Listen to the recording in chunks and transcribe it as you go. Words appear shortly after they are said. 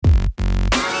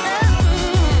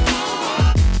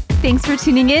Thanks for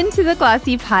tuning in to the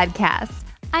Glossy podcast.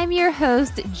 I'm your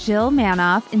host, Jill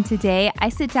Manoff, and today I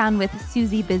sit down with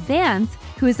Suzy Biszantz,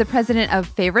 who is the president of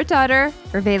Favorite Daughter,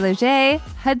 Herve Leger,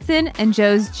 Hudson, and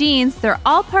Joe's Jeans. They're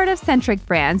all part of Centric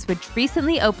Brands, which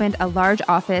recently opened a large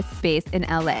office space in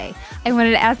LA. I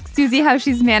wanted to ask Suzy how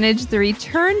she's managed the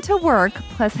return to work,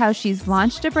 plus how she's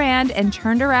launched a brand and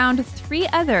turned around 3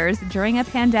 others during a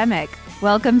pandemic.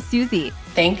 Welcome, Suzy.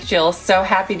 Thanks, Jill. So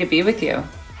happy to be with you.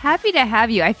 Happy to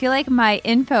have you. I feel like my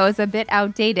info is a bit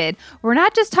outdated. We're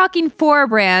not just talking 4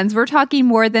 brands. We're talking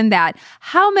more than that.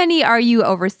 How many are you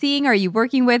overseeing? Are you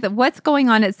working with? What's going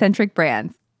on at Centric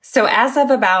Brands? So as of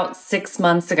about 6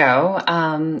 months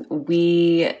ago,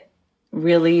 we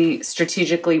really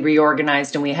strategically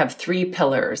reorganized, and we have 3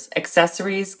 pillars: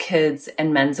 accessories, kids,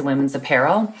 and men's and women's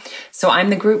apparel. So I'm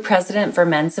the group president for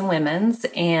men's and women's,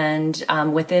 and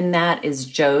within that is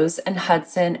Joe's and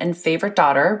Hudson and Favorite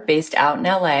Daughter, based out in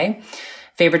LA.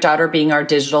 Favorite Daughter being our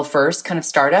digital first kind of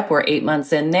startup. We're 8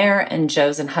 months in there, and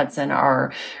Joe's and Hudson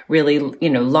are really,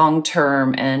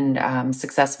 long-term and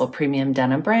successful premium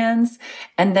denim brands.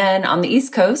 And then on the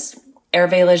East Coast,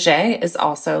 Herve Leger is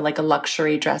also like a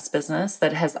luxury dress business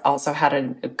that has also had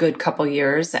a good couple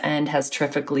years and has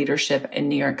terrific leadership in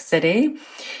New York City.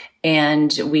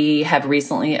 And we have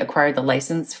recently acquired the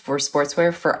license for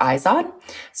sportswear for Izod.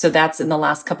 So that's in the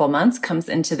last couple months, comes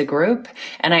into the group.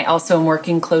 And I also am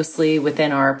working closely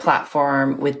within our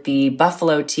platform with the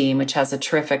Buffalo team, which has a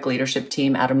terrific leadership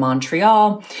team out of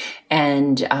Montreal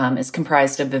and is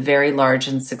comprised of a very large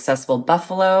and successful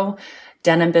Buffalo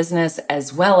denim business,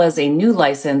 as well as a new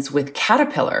license with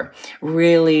Caterpillar,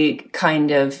 really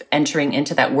kind of entering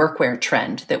into that workwear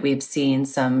trend that we've seen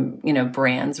some,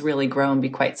 brands really grow and be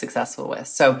quite successful with.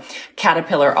 So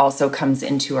Caterpillar also comes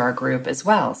into our group as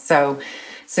well. So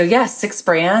yes, 6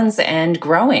 brands and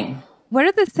growing. What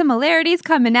are the similarities,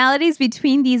 commonalities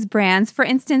between these brands? For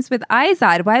instance, with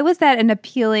Izod, why was that an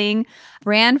appealing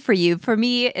brand for you? For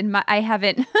me, I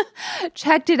haven't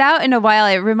checked it out in a while.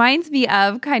 It reminds me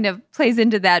of, kind of plays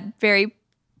into that very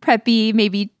preppy,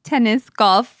 maybe tennis,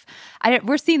 golf.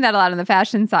 We're seeing that a lot on the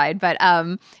fashion side, but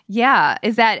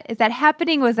is that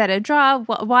happening? Was that a draw?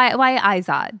 Why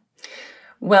Izod?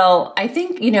 Well, I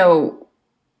think,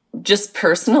 just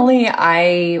personally,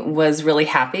 I was really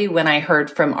happy when I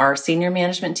heard from our senior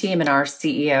management team and our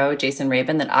CEO, Jason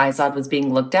Rabin, that Izod was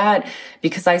being looked at,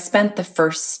 because I spent the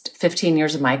first 15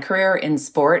 years of my career in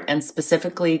sport and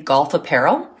specifically golf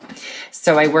apparel.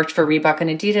 So I worked for Reebok and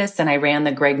Adidas, and I ran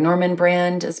the Greg Norman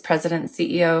brand as president and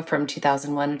CEO from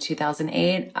 2001 to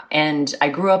 2008. And I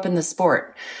grew up in the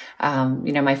sport.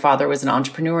 My father was an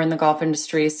entrepreneur in the golf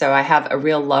industry, so I have a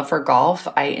real love for golf.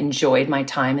 I enjoyed my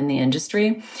time in the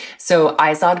industry. So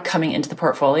Izod coming into the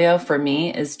portfolio for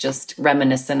me is just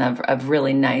reminiscent of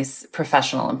really nice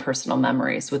professional and personal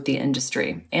memories with the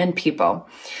industry and people.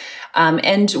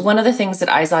 And one of the things that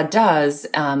Izod does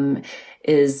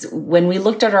is when we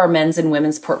looked at our men's and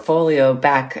women's portfolio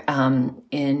back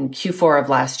in Q4 of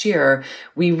last year,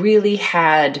 we really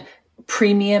had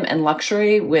premium and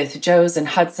luxury with Joe's and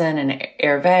Hudson and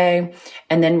Herve.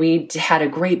 And then we had a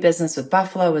great business with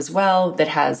Buffalo as well that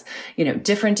has,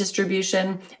 different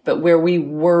distribution. But where we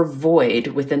were void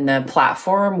within the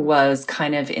platform was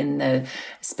kind of in the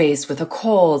space with a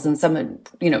Kohl's and some,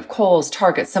 Kohl's,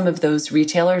 Target, some of those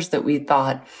retailers that we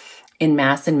thought in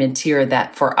mass and mid-tier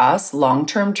that for us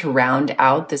long-term to round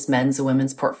out this men's and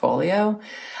women's portfolio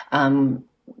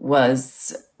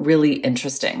was really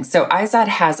interesting. So Izod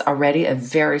has already a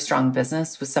very strong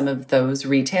business with some of those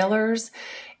retailers.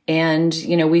 And,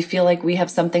 we feel like we have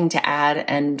something to add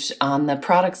and on the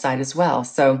product side as well.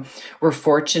 So we're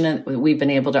fortunate we've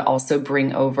been able to also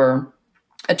bring over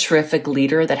a terrific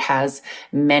leader that has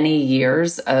many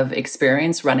years of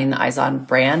experience running the Izod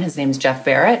brand. His name's Jeff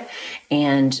Barrett.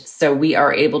 And so we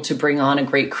are able to bring on a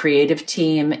great creative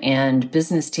team and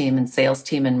business team and sales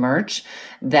team and merch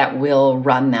that will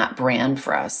run that brand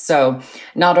for us. So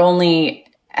not only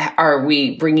are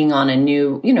we bringing on a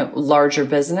new, larger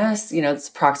business, it's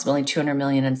approximately 200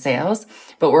 million in sales,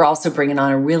 but we're also bringing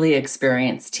on a really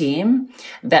experienced team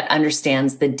that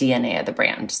understands the DNA of the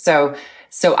brand. So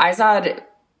Izod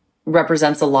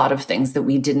represents a lot of things that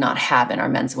we did not have in our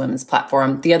men's and women's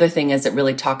platform. The other thing is it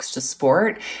really talks to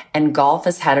sport, and golf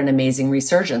has had an amazing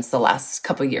resurgence the last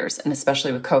couple of years, and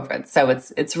especially with COVID. So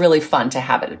it's really fun to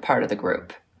have it as part of the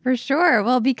group. For sure.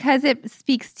 Well, because it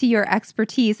speaks to your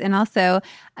expertise and also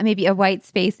maybe a white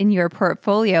space in your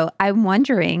portfolio, I'm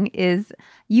wondering, is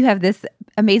you have this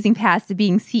amazing past to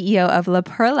being CEO of La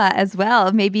Perla as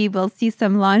well. Maybe we'll see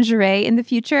some lingerie in the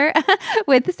future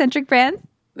with Centric Brands?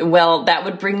 Well, that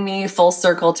would bring me full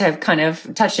circle to kind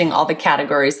of touching all the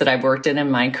categories that I've worked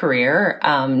in my career.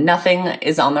 Nothing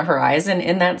is on the horizon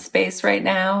in that space right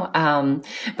now.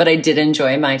 But I did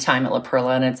enjoy my time at La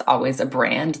Perla, and it's always a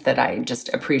brand that I just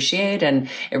appreciate. And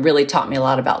it really taught me a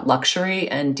lot about luxury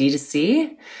and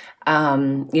D2C.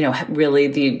 Really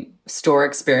the store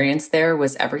experience there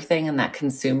was everything, and that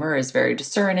consumer is very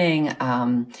discerning.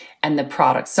 And the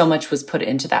product, so much was put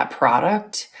into that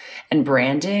product and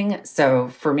branding. So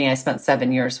for me, I spent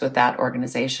 7 years with that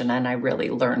organization, and I really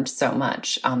learned so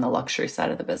much on the luxury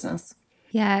side of the business.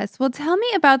 Yes. Well, tell me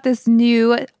about this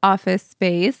new office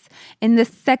space in the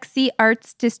sexy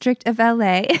arts district of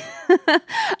LA.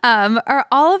 Are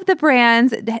all of the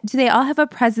brands, do they all have a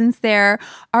presence there?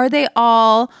 Are they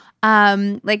all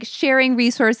like sharing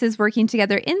resources, working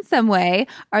together in some way?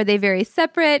 Are they very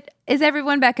separate? Is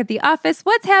everyone back at the office?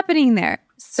 What's happening there?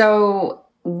 So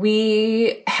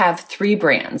we have 3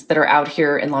 brands that are out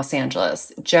here in Los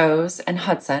Angeles, Joe's and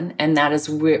Hudson, and that is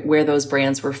where those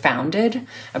brands were founded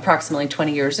approximately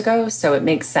 20 years ago. So it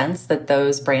makes sense that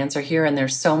those brands are here, and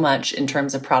there's so much in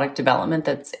terms of product development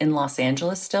that's in Los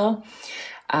Angeles still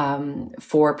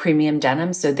for premium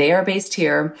denim. So they are based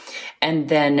here. And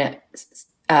then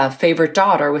Favorite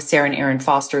Daughter with Sarah and Aaron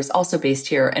Foster is also based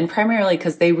here, and primarily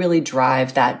because they really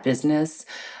drive that business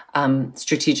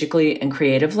strategically and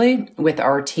creatively with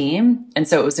our team. And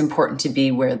so it was important to be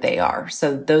where they are.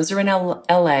 So those are in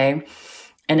LA.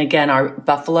 And again, our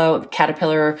Buffalo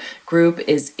Caterpillar group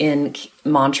is in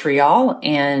Montreal,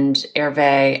 and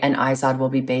Herve and Izod will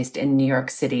be based in New York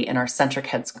City in our Centric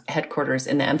headquarters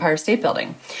in the Empire State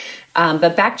Building.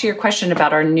 But back to your question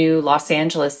about our new Los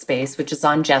Angeles space, which is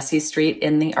on Jessie Street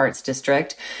in the Arts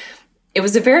District. It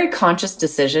was a very conscious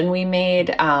decision we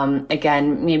made,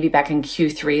 again, maybe back in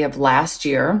Q3 of last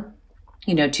year.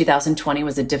 2020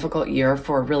 was a difficult year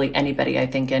for really anybody, I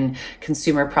think, in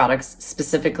consumer products,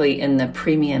 specifically in the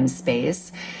premium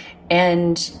space.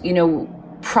 And,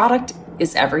 product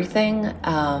is everything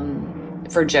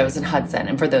for Joe's and Hudson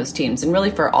and for those teams, and really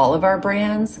for all of our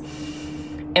brands.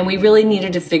 And we really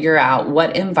needed to figure out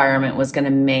what environment was going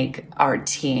to make our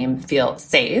team feel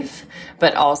safe,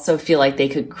 but also feel like they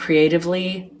could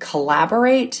creatively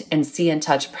collaborate and see and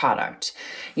touch product.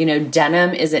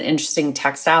 Denim is an interesting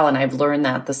textile, and I've learned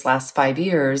that this last 5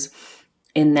 years,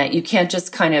 in that you can't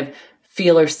just kind of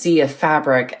feel or see a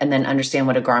fabric and then understand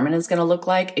what a garment is going to look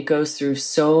like. It goes through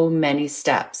so many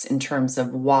steps in terms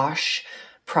of wash,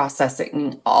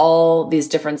 processing, all these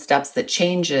different steps that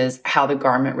changes how the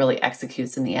garment really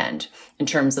executes in the end, in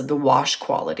terms of the wash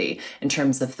quality, in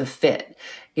terms of the fit,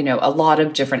 a lot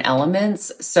of different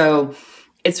elements. So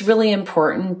it's really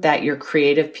important that your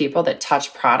creative people that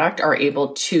touch product are able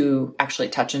to actually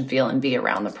touch and feel and be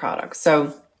around the product.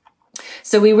 So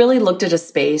we really looked at a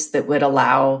space that would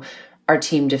allow our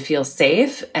team to feel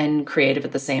safe and creative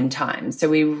at the same time. So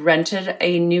we rented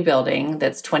a new building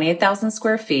that's 28,000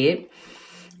 square feet.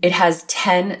 It has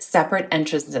 10 separate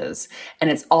entrances,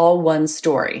 and it's all one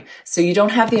story. So you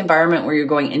don't have the environment where you're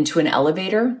going into an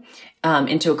elevator,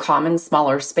 into a common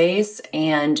smaller space.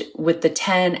 And with the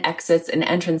 10 exits and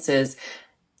entrances,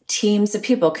 teams of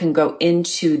people can go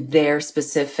into their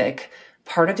specific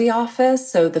part of the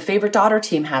office. So the Favorite Daughter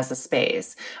team has a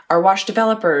space. Our wash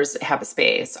developers have a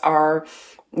space. Our,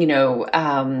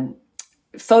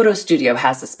 photo studio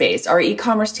has a space. Our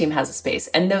e-commerce team has a space.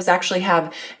 And those actually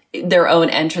have their own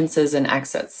entrances and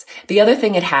exits. The other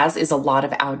thing it has is a lot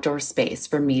of outdoor space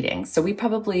for meetings. So we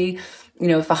probably,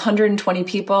 if 120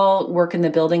 people work in the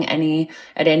building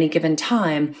at any given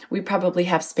time, we probably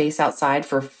have space outside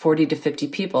for 40 to 50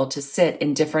 people to sit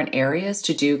in different areas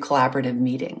to do collaborative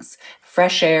meetings.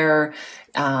 Fresh air,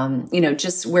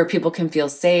 just where people can feel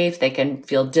safe, they can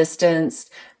feel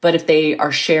distanced. But if they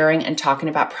are sharing and talking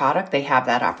about product, they have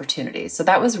that opportunity. So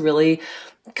that was really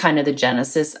kind of the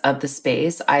genesis of the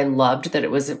space. I loved that it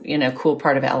was in a cool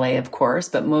part of LA, of course,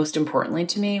 but most importantly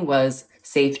to me was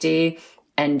safety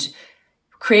and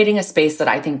creating a space that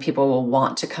I think people will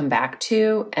want to come back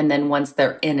to. And then once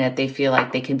they're in it, they feel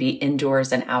like they can be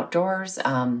indoors and outdoors,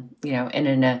 and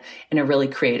in a really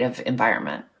creative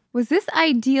environment. Was this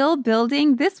ideal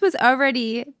building? This was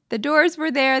already, the doors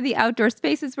were there, the outdoor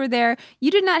spaces were there.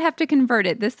 You did not have to convert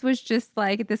it. This was just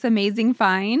like this amazing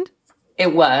find.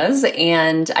 It was.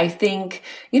 And I think,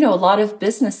 a lot of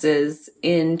businesses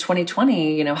in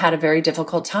 2020, had a very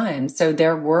difficult time. So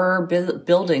there were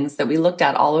buildings that we looked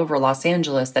at all over Los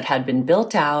Angeles that had been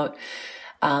built out,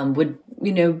 would,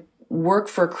 work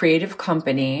for a creative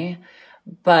company.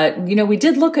 But, we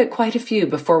did look at quite a few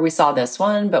before we saw this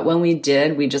one. But when we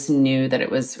did, we just knew that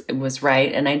it was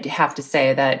right. And I have to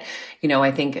say that,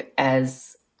 I think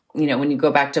as when you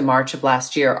go back to March of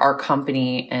last year, our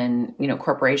company and,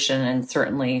 corporation, and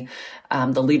certainly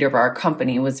the leader of our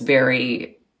company was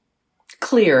very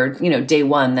clear, day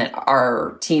one, that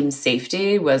our team's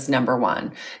safety was number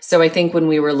one. So I think when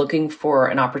we were looking for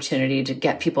an opportunity to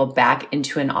get people back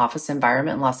into an office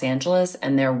environment in Los Angeles,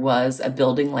 and there was a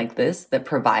building like this that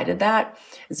provided that,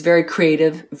 it's very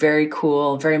creative, very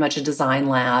cool, very much a design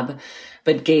lab,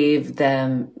 but gave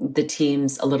the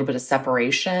teams a little bit of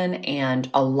separation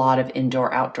and a lot of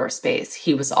indoor-outdoor space.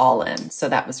 He was all in. So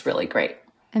that was really great.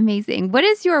 Amazing. What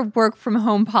is your work from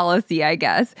home policy, I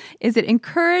guess? Is it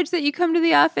encouraged that you come to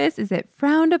the office? Is it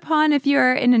frowned upon if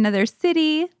you're in another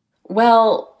city?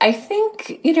 Well, I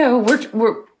think,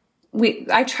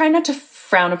 I try not to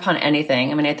frown upon anything.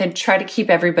 I mean, I think try to keep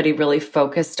everybody really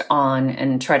focused on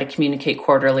and try to communicate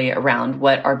quarterly around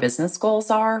what our business goals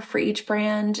are for each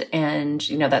brand. And,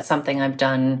 that's something I've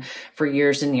done for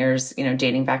years and years,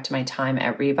 dating back to my time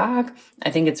at Reebok.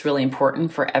 I think it's really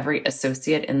important for every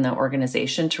associate in the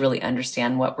organization to really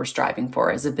understand what we're striving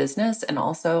for as a business and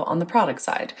also on the product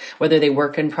side, whether they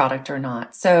work in product or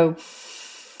not. So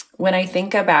when I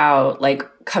think about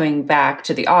coming back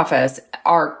to the office,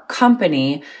 our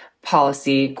company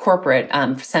policy, corporate,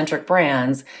 Centric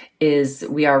Brands, is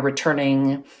we are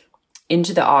returning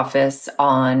into the office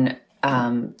on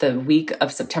the week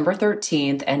of September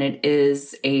 13th, and it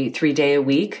is a 3-day a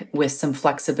week with some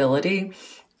flexibility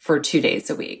for 2 days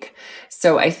a week.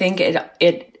 So I think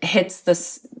it hits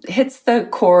the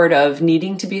chord of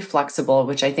needing to be flexible,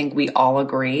 which I think we all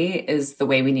agree is the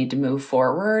way we need to move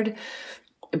forward.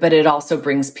 But it also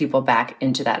brings people back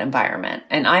into that environment.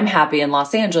 And I'm happy in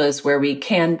Los Angeles where we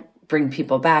can bring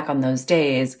people back on those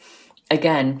days.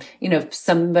 Again, if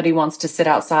somebody wants to sit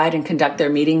outside and conduct their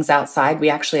meetings outside, we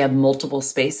actually have multiple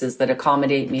spaces that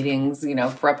accommodate meetings,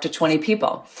 for up to 20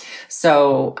 people.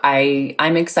 So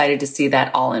I'm excited to see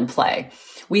that all in play.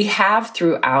 We have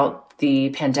throughout the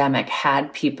pandemic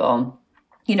had people,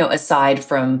 aside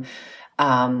from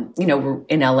we're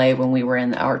in LA when we were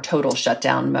in our total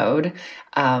shutdown mode.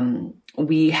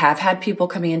 We have had people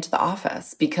coming into the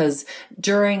office because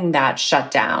during that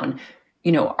shutdown,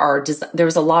 there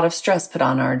was a lot of stress put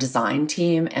on our design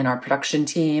team and our production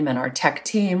team and our tech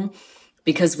team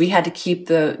because we had to keep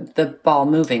the ball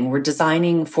moving. We're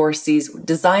designing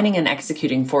and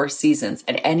executing 4 seasons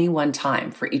at any one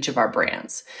time for each of our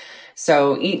brands.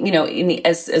 So,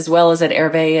 as well as at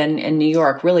Herve and New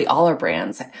York, really all our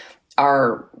brands,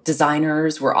 our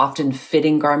designers were often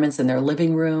fitting garments in their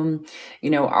living room.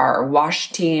 Our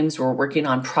wash teams were working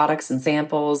on products and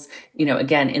samples,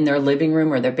 again, in their living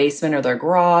room or their basement or their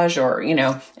garage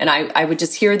and I would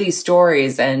just hear these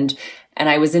stories and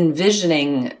I was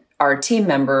envisioning our team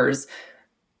members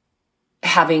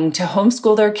having to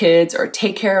homeschool their kids or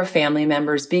take care of family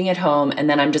members, being at home. And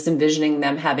then I'm just envisioning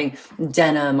them having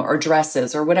denim or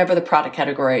dresses or whatever the product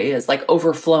category is,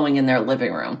 overflowing in their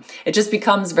living room. It just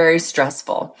becomes very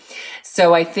stressful.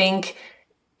 So I think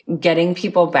getting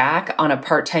people back on a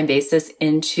part-time basis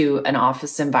into an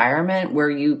office environment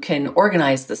where you can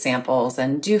organize the samples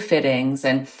and do fittings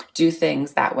and do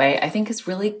things that way, I think is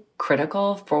really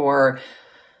critical for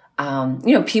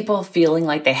people feeling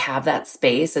like they have that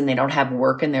space and they don't have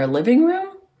work in their living room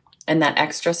and that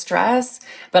extra stress.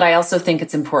 But I also think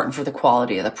it's important for the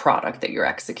quality of the product that you're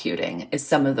executing is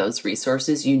some of those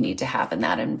resources you need to have in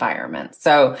that environment.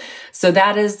 So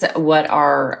that is what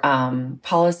our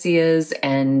policy is.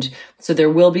 And so there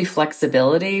will be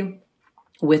flexibility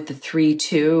with the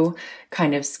 3-2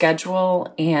 kind of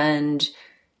schedule. And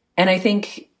I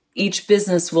think each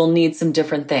business will need some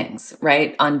different things,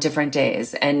 right, on different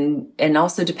days. And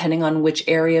also depending on which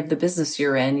area of the business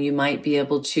you're in, you might be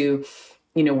able to,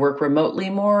 work remotely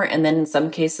more. And then in some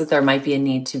cases, there might be a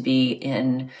need to be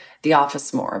in the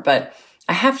office more. But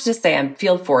I have to say, I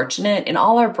feel fortunate in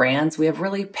all our brands. We have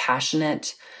really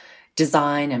passionate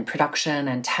design and production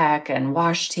and tech and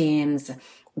wash teams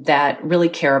that really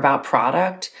care about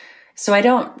product. So I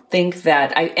don't think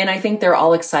that I think they're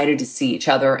all excited to see each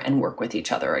other and work with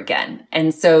each other again.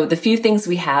 And so the few things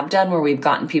we have done where we've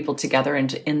gotten people together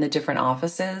in the different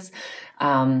offices,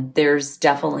 there's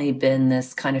definitely been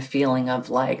this kind of feeling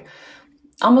of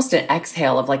almost an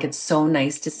exhale of it's so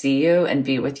nice to see you and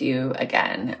be with you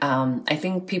again. I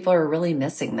think people are really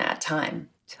missing that time.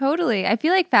 Totally. I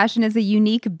feel like fashion is a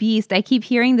unique beast. I keep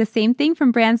hearing the same thing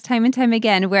from brands time and time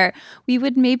again, where we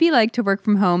would maybe like to work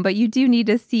from home, but you do need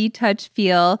to see, touch,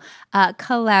 feel,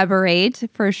 collaborate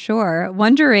for sure.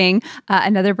 Wondering,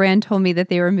 another brand told me that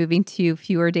they were moving to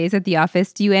fewer days at the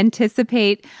office. Do you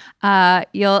anticipate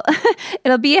it'll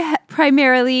be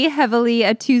primarily heavily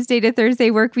a Tuesday to Thursday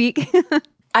work week?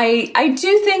 I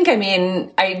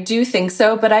do think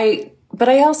so, but I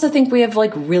also think we have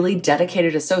like really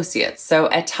dedicated associates. So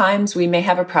at times we may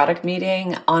have a product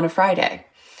meeting on a Friday.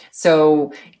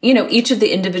 So, each of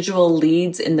the individual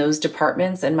leads in those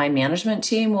departments and my management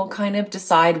team will kind of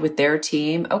decide with their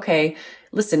team, okay,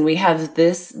 listen, we have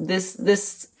this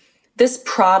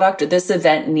product or this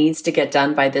event needs to get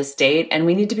done by this date, and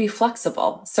we need to be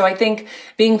flexible. So I think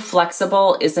being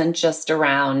flexible isn't just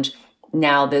around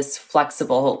now this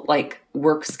flexible like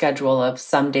work schedule of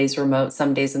some days remote,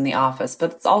 some days in the office,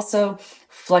 but it's also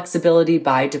flexibility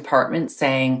by department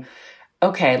saying,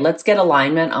 okay, let's get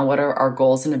alignment on what are our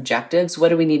goals and objectives. What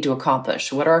do we need to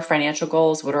accomplish? What are our financial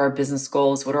goals? What are our business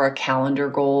goals? What are our calendar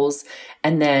goals?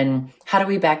 And then how do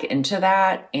we back into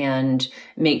that and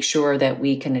make sure that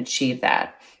we can achieve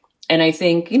that? And I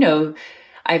think,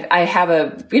 I have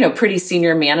a, pretty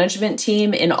senior management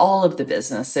team in all of the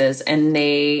businesses, and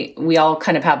we all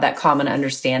kind of have that common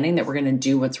understanding that we're going to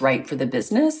do what's right for the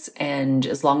business. And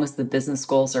as long as the business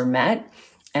goals are met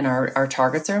and our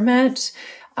targets are met,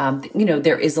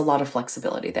 there is a lot of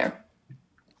flexibility there.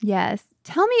 Yes.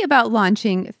 Tell me about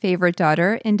launching Favorite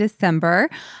Daughter in December.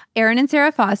 Aaron and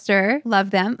Sarah Foster,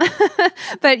 love them.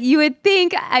 But you would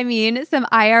think, some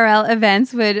IRL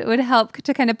events would help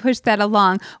to kind of push that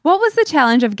along. What was the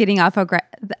challenge of getting off a brand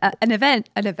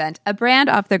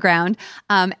off the ground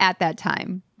at that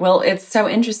time? Well, it's so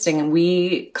interesting.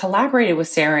 We collaborated with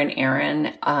Sarah and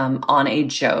Aaron on a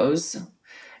Joe's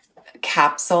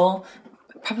capsule,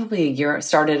 probably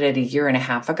started a year and a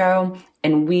half ago.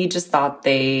 And we just thought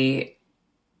they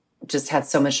just had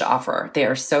so much to offer. They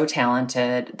are so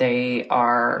talented. They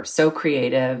are so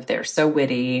creative. They're so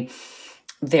witty.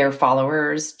 Their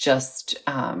followers just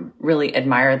really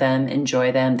admire them,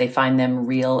 enjoy them. They find them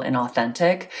real and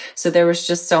authentic. So there was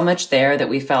just so much there that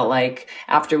we felt like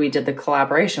after we did the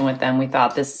collaboration with them, we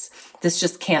thought this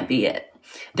just can't be it.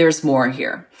 There's more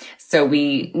here. So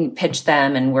we pitched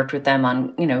them and worked with them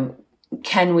on,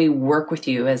 can we work with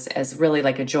you as really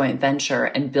like a joint venture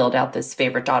and build out this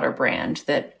Favorite Daughter brand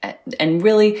and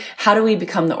really how do we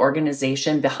become the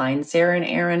organization behind Sarah and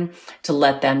Aaron to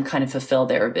let them kind of fulfill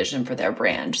their vision for their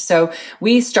brand? So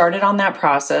we started on that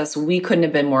process. We couldn't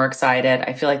have been more excited.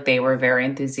 I feel like they were very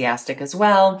enthusiastic as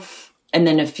well. And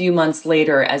then a few months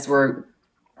later, as we're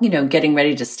getting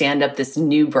ready to stand up this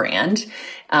new brand,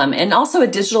 and also a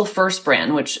digital first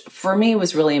brand, which for me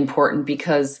was really important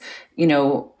because,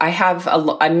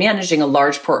 I'm managing a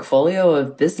large portfolio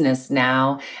of business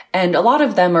now, and a lot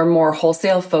of them are more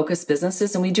wholesale focused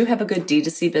businesses. And we do have a good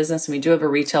D2C business, and we do have a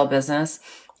retail business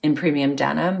in premium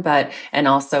denim, and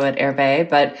also at Herve,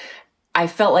 but I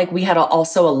felt like we had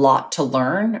also a lot to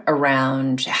learn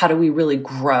around how do we really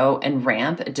grow and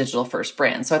ramp a digital first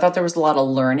brand. So I thought there was a lot of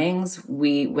learnings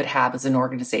we would have as an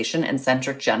organization and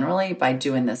Centric generally by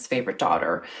doing this Favorite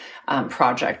Daughter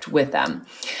project with them.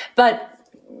 But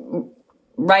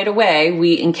right away,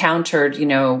 we encountered,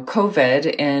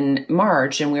 COVID in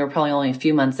March, and we were probably only a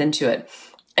few months into it.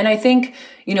 And I think,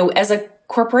 as a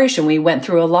corporation, we went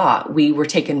through a lot. We were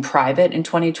taken private in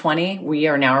 2020. We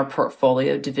are now a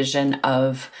portfolio division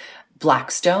of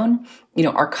Blackstone.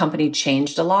 Our company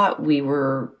changed a lot.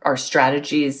 Our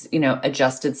strategies,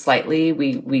 adjusted slightly.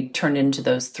 We turned into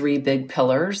those 3 big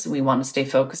pillars. We want to stay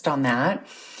focused on that.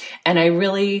 And I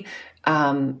really,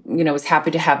 was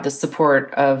happy to have the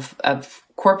support of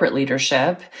corporate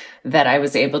leadership that I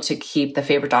was able to keep the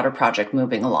Favorite Daughter project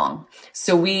moving along.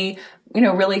 So we,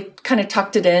 really kind of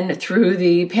tucked it in through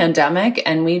the pandemic,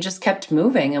 and we just kept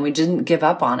moving and we didn't give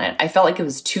up on it. I felt like it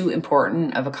was too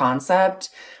important of a concept.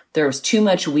 There was too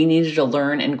much we needed to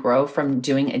learn and grow from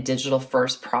doing a digital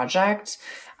first project.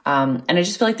 And I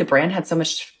just feel like the brand had so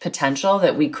much potential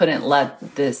that we couldn't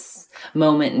let this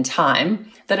moment in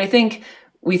time that I think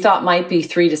we thought might be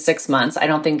 3 to 6 months. I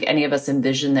don't think any of us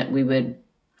envisioned that we would,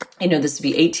 this would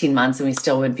be 18 months and we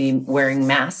still would be wearing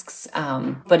masks.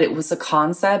 But it was a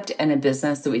concept and a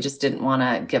business that we just didn't want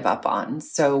to give up on.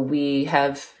 So we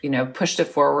have, pushed it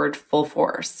forward full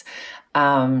force.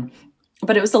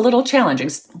 But it was a little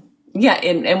challenging. Yeah.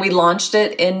 And we launched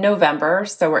it in November.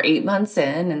 So we're 8 months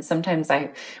in. And sometimes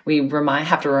we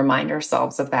have to remind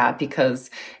ourselves of that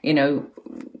because,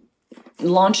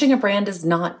 launching a brand is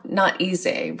not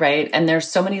easy, right? And there's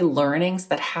so many learnings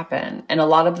that happen. And a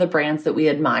lot of the brands that we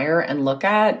admire and look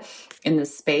at in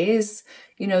this space,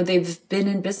 they've been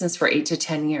in business for 8 to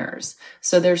 10 years.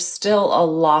 So there's still a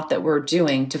lot that we're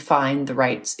doing to find the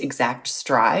right exact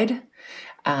stride.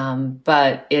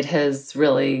 But it has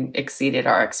really exceeded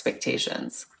our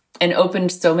expectations and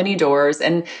opened so many doors.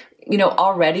 And,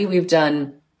 already we've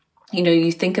done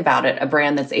you think about it, a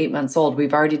brand that's 8 months old.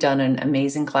 We've already done an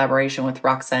amazing collaboration with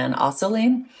Roxanne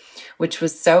Ossoline, which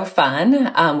was so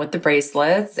fun with the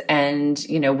bracelets. And,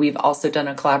 we've also done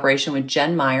a collaboration with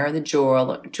Jen Meyer, the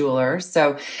jeweler.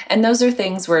 So, and those are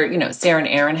things where, Sarah and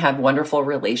Aaron have wonderful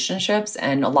relationships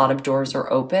and a lot of doors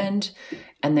are opened.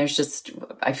 And there's just,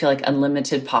 I feel like,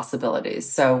 unlimited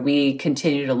possibilities. So we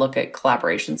continue to look at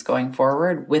collaborations going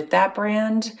forward with that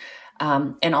brand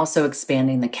and also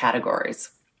expanding the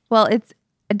categories. Well, it's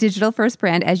a digital first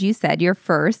brand, as you said, you're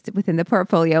first within the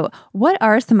portfolio. What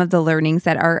are some of the learnings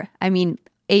that are,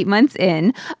 8 months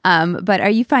in, but are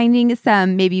you finding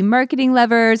some maybe marketing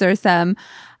levers or some,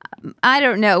 I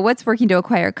don't know, what's working to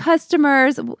acquire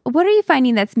customers? What are you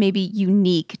finding that's maybe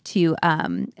unique to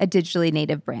a digitally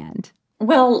native brand?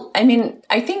 Well,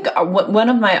 I think one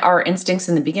of our instincts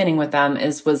in the beginning with them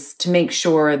was to make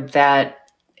sure that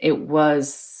it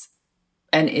was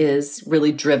and is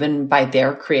really driven by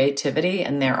their creativity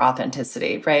and their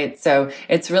authenticity, right? So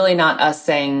it's really not us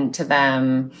saying to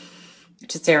them,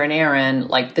 to Sarah and Aaron,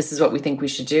 like, this is what we think we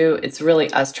should do. It's really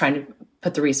us trying to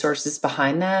put the resources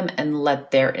behind them and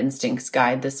let their instincts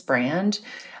guide this brand.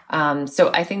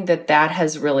 So I think that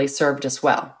has really served us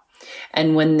well.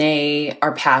 And when they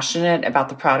are passionate about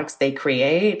the products they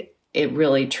create, it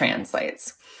really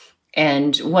translates.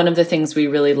 And one of the things we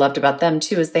really loved about them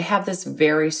too is they have this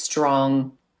very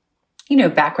strong,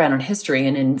 background and history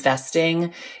in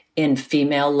investing in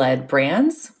female-led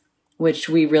brands, which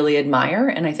we really admire.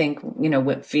 And I think,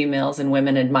 what females and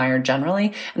women admire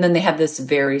generally. And then they have this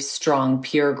very strong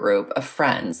peer group of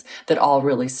friends that all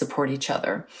really support each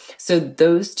other. So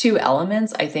those two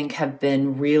elements, I think, have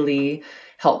been really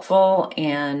helpful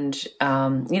and,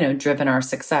 driven our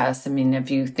success.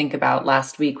 If you think about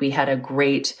last week, we had a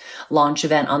great launch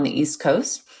event on the East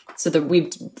Coast. So that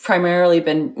we've primarily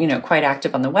been, quite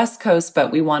active on the West Coast,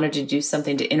 but we wanted to do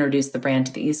something to introduce the brand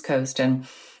to the East Coast. And,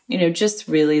 just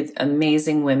really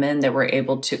amazing women that were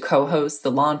able to co-host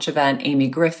the launch event. Amy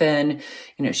Griffin,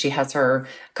 she has her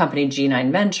company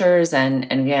G9 Ventures and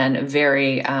again, a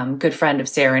very good friend of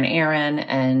Sarah and Aaron.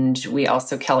 And we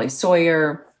also, Kelly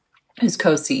Sawyer, who's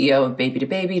co-CEO of Baby to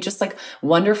Baby, just like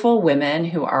wonderful women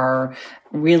who are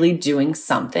really doing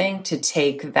something to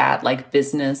take that like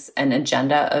business and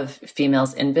agenda of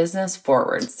females in business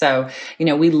forward. So,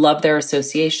 we love their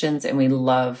associations and we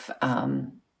love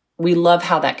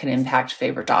how that can impact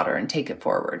Favorite Daughter and take it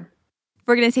forward.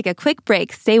 We're going to take a quick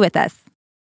break. Stay with us.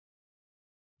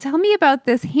 Tell me about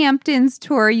this Hamptons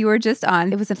tour you were just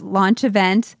on. It was a launch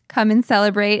event, come and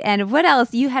celebrate. And what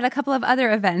else? You had a couple of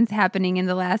other events happening in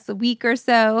the last week or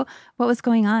so. What was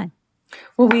going on?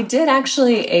 Well, we did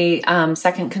actually a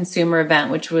second consumer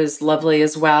event, which was lovely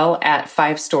as well at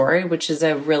 5 Story, which is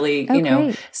a really,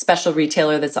 special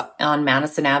retailer that's on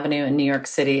Madison Avenue in New York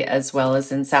City, as well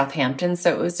as in Southampton.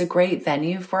 So it was a great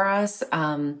venue for us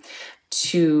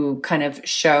to kind of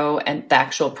show the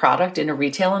actual product in a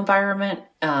retail environment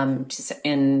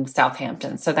in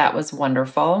Southampton. So that was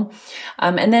wonderful.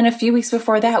 And then a few weeks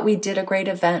before that, we did a great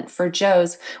event for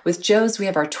Joe's. With Joe's, we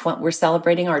have we're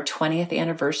celebrating our 20th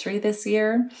anniversary this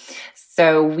year.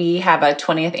 So we have a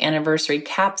 20th anniversary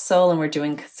capsule and we're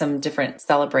doing some different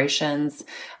celebrations.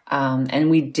 And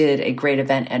we did a great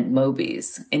event at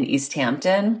Moby's in East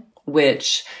Hampton,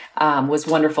 which was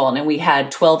wonderful. And we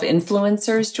had 12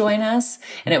 influencers join us.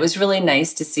 And it was really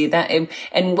nice to see that.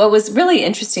 And what was really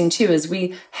interesting too is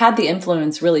we had the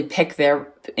influencers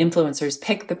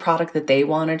pick the product that they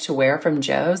wanted to wear from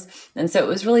Joe's. And so it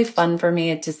was really fun for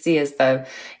me to see as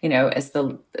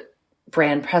the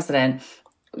brand president,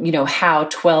 how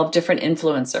 12 different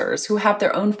influencers who have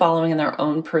their own following and their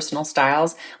own personal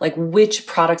styles, like which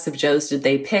products of Joe's did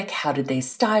they pick? How did they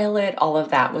style it? All of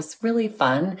that was really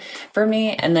fun for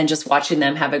me. And then just watching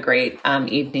them have a great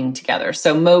evening together.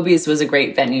 So Moby's was a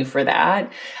great venue for that.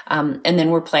 And then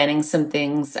we're planning some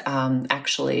things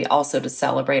actually also to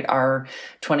celebrate our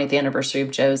 20th anniversary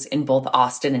of Joe's in both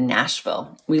Austin and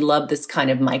Nashville. We love this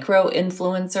kind of micro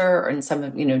influencer in some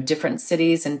of, different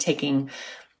cities and taking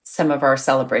some of our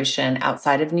celebration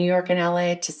outside of New York and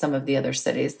LA to some of the other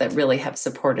cities that really have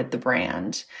supported the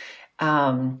brand.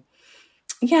 And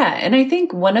I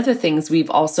think one of the things we've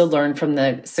also learned from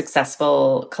the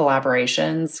successful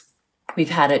collaborations we've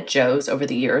had at Joe's over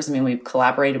the years. We've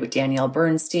collaborated with Danielle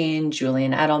Bernstein,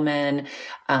 Julian Edelman,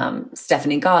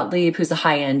 Stephanie Gottlieb, who's a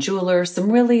high-end jeweler, some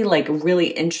really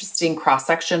interesting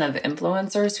cross-section of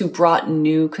influencers who brought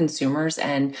new consumers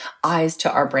and eyes to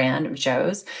our brand of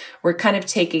Joe's. We're kind of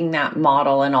taking that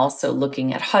model and also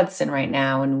looking at Hudson right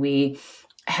now. And we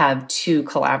have two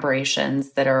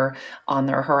collaborations that are on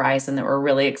their horizon that we're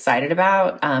really excited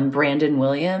about, Brandon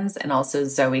Williams and also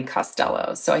Zoe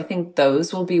Costello. So I think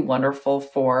those will be wonderful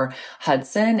for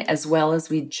Hudson, as well as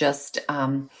we just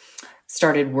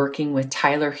started working with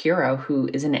Tyler Hero, who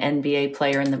is an NBA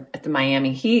player at the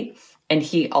Miami Heat. And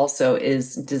he also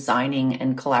is designing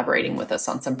and collaborating with us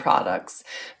on some products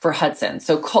for Hudson.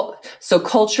 So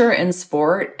culture and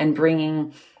sport, and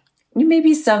bringing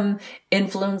maybe some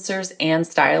influencers and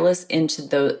stylists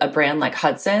into a brand like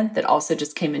Hudson that also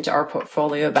just came into our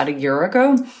portfolio about a year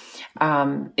ago,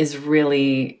 is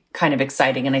really kind of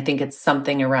exciting. And I think it's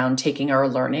something around taking our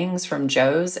learnings from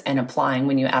Joe's and applying,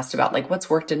 when you asked about like what's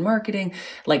worked in marketing,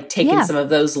 like taking some of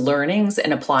those learnings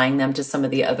and applying them to some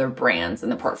of the other brands in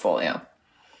the portfolio.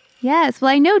 Yes. Well,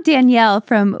 I know Danielle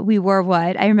from We Wore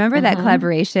What. I remember that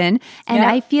collaboration. And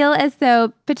I feel as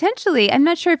though potentially, I'm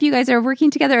not sure if you guys are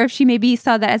working together or if she maybe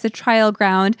saw that as a trial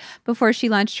ground before she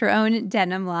launched her own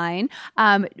denim line.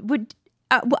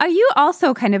 Are you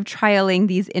also kind of trialing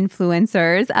these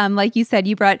influencers? Like you said,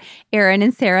 you brought Erin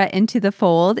and Sarah into the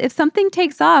fold. If something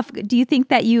takes off, do you think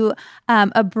that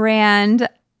a brand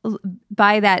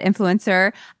by that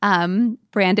influencer,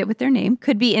 brand it with their name,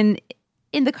 could be in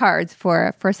the cards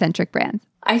for Centric Brands?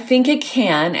 I think it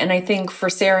can. And I think for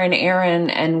Sarah and Erin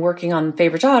and working on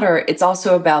Favorite Daughter, it's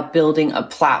also about building a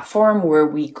platform where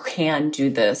we can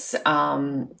do this,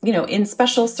 in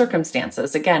special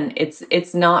circumstances. Again,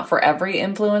 it's not for every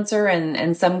influencer,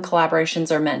 and some collaborations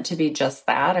are meant to be just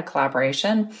that, a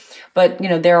collaboration. But,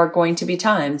 there are going to be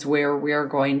times where we're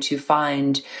going to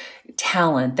find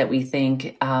talent that we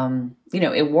think,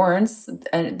 it warrants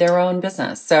their own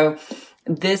business. So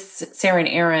this Sarah and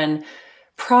Erin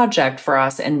project for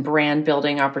us and brand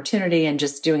building opportunity and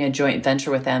just doing a joint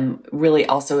venture with them really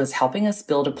also is helping us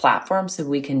build a platform so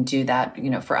we can do that,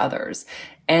 for others.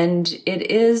 And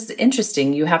it is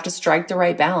interesting. You have to strike the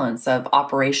right balance of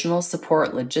operational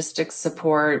support, logistics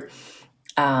support,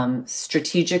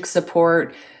 strategic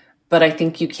support. But I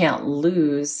think you can't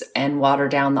lose and water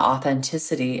down the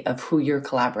authenticity of who you're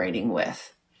collaborating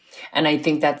with. And I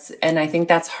think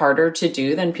that's harder to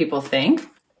do than people think.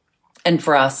 And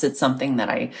for us, it's something that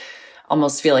I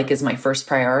almost feel like is my first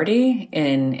priority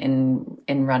in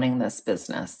running this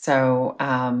business. So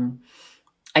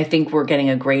I think we're getting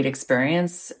a great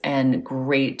experience and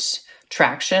great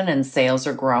traction, and sales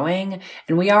are growing.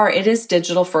 And it is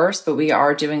digital first, but we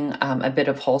are doing a bit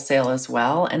of wholesale as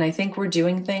well. And I think we're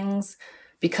doing things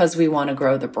because we want to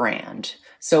grow the brand.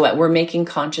 So we're making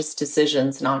conscious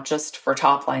decisions, not just for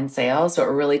top line sales, but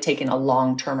we're really taking a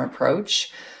long-term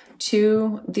approach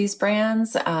to these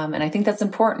brands. And I think that's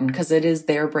important because it is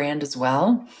their brand as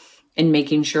well. And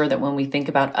making sure that when we think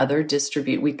about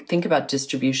we think about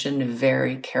distribution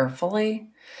very carefully.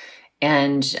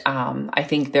 And I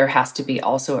think there has to be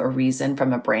also a reason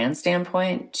from a brand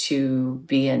standpoint to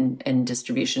be in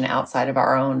distribution outside of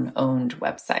our own owned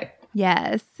website.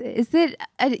 Yes. Is it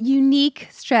a unique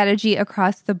strategy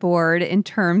across the board in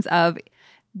terms of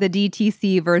the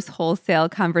DTC versus wholesale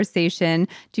conversation?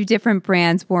 Do different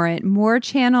brands warrant more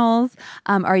channels?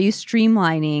 Are you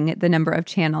streamlining the number of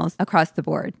channels across the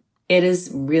board? It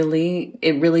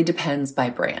really depends by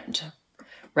brand,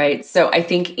 right? So I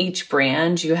think each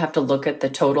brand, you have to look at the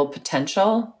total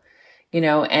potential,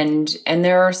 and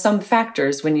there are some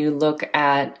factors when you look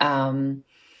at,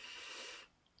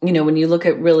 when you look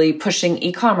at really pushing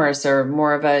e-commerce or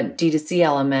more of a D2C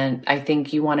element, I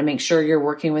think you want to make sure you're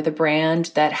working with a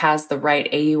brand that has the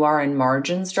right AUR and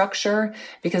margin structure,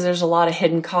 because there's a lot of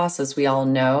hidden costs, as we all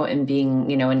know, in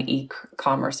being, an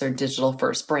e-commerce or digital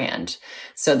first brand.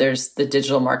 So there's the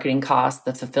digital marketing costs,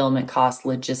 the fulfillment costs,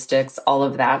 logistics, all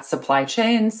of that supply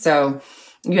chain. So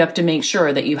you have to make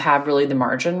sure that you have really the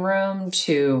margin room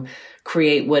to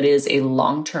create what is a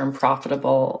long-term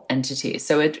profitable entity.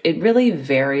 So it really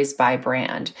varies by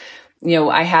brand.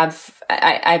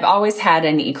 I've always had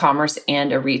an e-commerce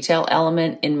and a retail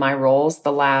element in my roles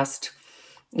the last,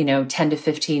 10 to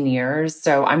 15 years.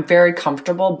 So I'm very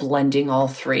comfortable blending all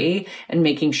three and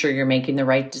making sure you're making the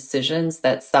right decisions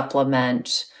that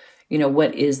supplement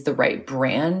what is the right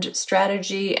brand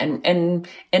strategy. And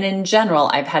in general,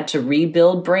 I've had to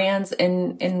rebuild brands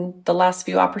in the last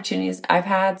few opportunities I've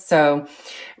had. So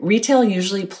retail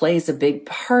usually plays a big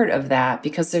part of that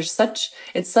because it's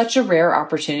such a rare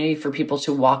opportunity for people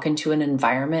to walk into an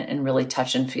environment and really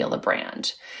touch and feel the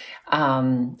brand.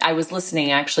 I was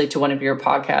listening actually to one of your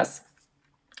podcasts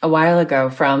a while ago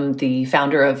from the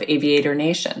founder of Aviator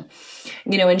Nation.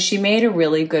 And she made a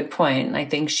really good point. And I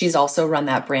think she's also run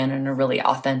that brand in a really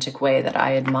authentic way that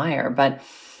I admire. But,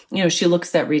 she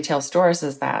looks at retail stores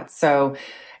as that. So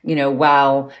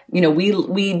while,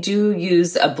 we do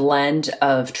use a blend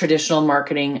of traditional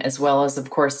marketing as well as, of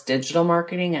course, digital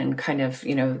marketing and kind of,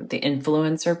 the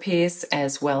influencer piece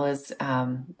as well as,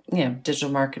 digital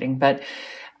marketing. But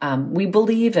we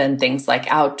believe in things like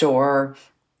outdoor,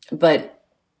 but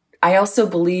I also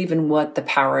believe in what the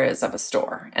power is of a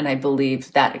store. And I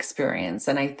believe that experience.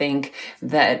 And I think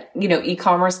that,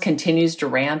 e-commerce continues to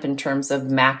ramp in terms of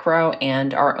macro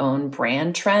and our own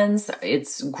brand trends.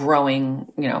 It's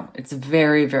growing, it's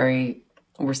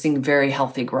we're seeing very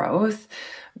healthy growth.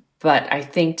 But I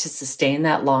think to sustain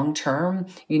that long term,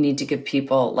 you need to give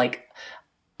people like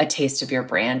a taste of your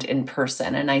brand in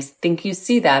person. And I think you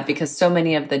see that because so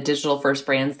many of the digital first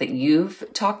brands that you've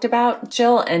talked about,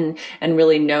 Jill, and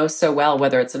really know so well,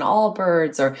 whether it's an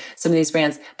Allbirds or some of these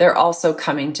brands, they're also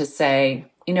coming to say,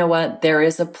 you know what, there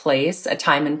is a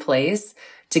time and place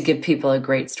to give people a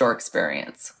great store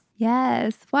experience.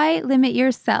 Yes. Why limit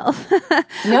yourself?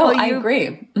 No, I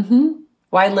agree. Mm-hmm.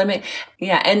 Why limit?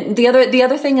 Yeah. And the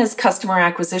other thing is customer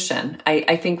acquisition.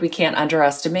 I think we can't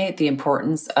underestimate the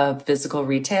importance of physical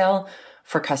retail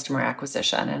for customer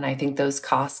acquisition. And I think those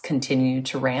costs continue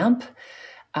to ramp.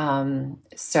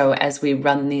 So as we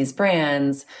run these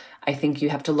brands, I think you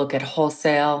have to look at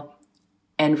wholesale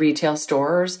and retail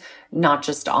stores, not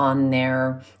just on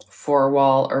their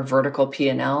four-wall or vertical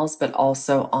P&Ls, but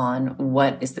also on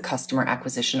what is the customer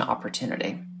acquisition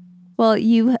opportunity. Well,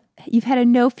 you've had a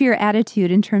no fear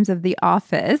attitude in terms of the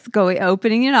office,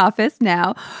 opening an office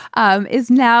now.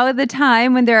 Is now the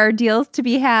time when there are deals to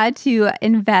be had to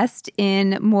invest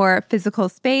in more physical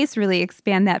space, really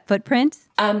expand that footprint?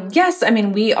 Yes. I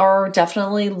mean, we are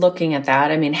definitely looking at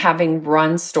that. I mean, having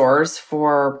run stores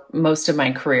for most of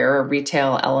my career, a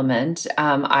retail element,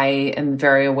 I am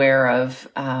very aware of,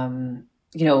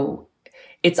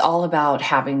 it's all about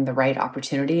having the right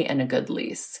opportunity and a good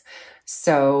lease.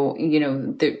 So,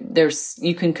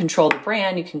 you can control the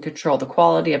brand, you can control the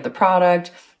quality of the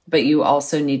product, but you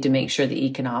also need to make sure the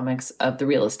economics of the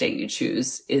real estate you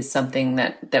choose is something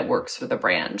that works for the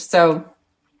brand. So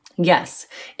yes,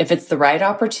 if it's the right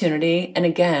opportunity, and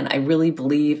again, I really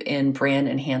believe in brand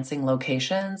enhancing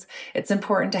locations, it's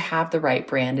important to have the right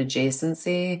brand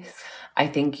adjacency. I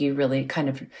think you really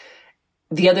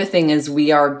the other thing is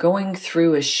we are going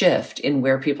through a shift in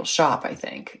where people shop, I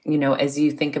think. As you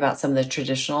think about some of the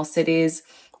traditional cities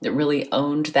that really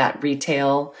owned that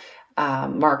retail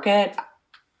market,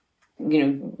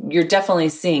 you're definitely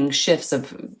seeing shifts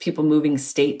of people moving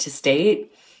state to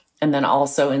state and then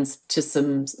also into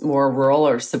some more rural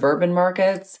or suburban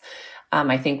markets.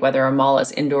 I think whether a mall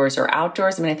is indoors or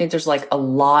outdoors, I think there's like a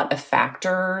lot of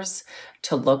factors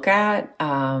to look at,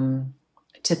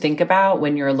 to think about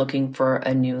when you're looking for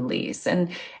a new lease. And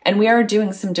we are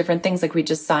doing some different things. Like we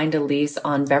just signed a lease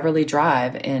on Beverly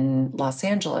Drive in Los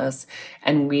Angeles,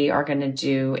 and we are going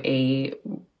to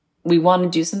we want to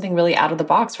do something really out of the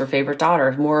box for Favorite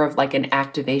Daughter, more of like an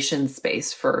activation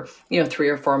space for, 3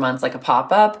 or 4 months, like a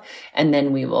pop-up. And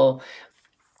then we will,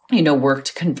 work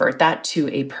to convert that to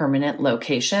a permanent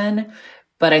location.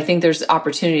 But I think there's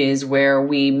opportunities where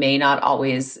we may not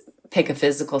always pick a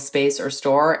physical space or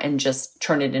store and just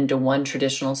turn it into one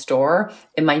traditional store.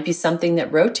 It might be something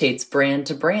that rotates brand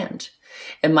to brand.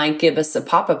 It might give us a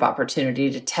pop-up opportunity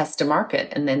to test a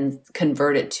market and then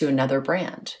convert it to another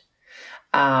brand.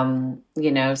 And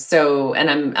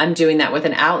I'm doing that with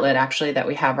an outlet actually that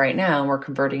we have right now, and we're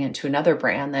converting it to another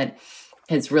brand that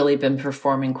has really been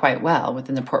performing quite well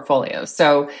within the portfolio.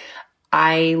 So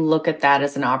I look at that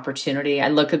as an opportunity. I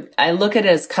look at it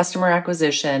as customer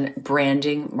acquisition,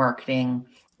 branding, marketing,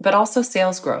 but also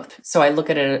sales growth. So I look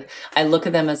at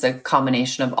them as a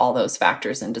combination of all those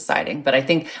factors in deciding. But I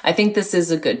think this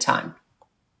is a good time.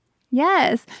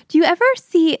 Yes. Do you ever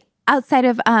see outside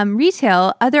of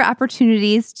retail other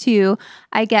opportunities to,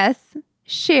 I guess,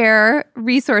 share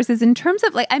resources in terms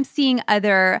of I'm seeing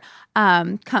other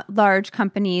large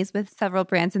companies with several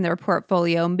brands in their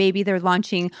portfolio. Maybe they're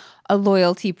launching a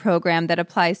loyalty program that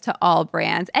applies to all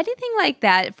brands. Anything like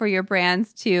that for your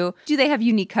brands too? Do they have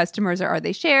unique customers or are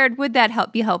they shared? Would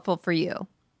that be helpful for you?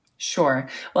 Sure.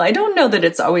 Well, I don't know that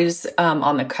it's always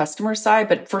on the customer side,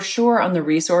 but for sure on the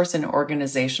resource and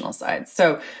organizational side.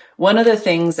 So one of the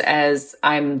things, as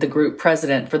I'm the group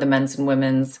president for the men's and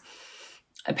women's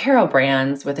apparel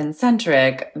brands within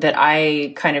Centric, that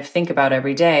I kind of think about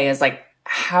every day is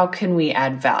how can we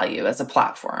add value as a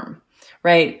platform,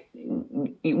 right?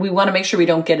 We want to make sure we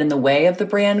don't get in the way of the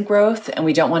brand growth and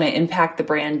we don't want to impact the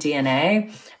brand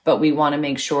DNA, but we want to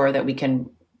make sure that we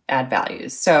can add value.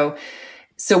 So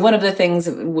one of the things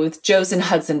with Joe's and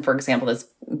Hudson, for example, is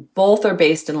both are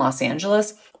based in Los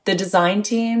Angeles, the design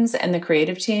teams and the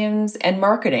creative teams and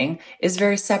marketing is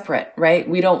very separate, right?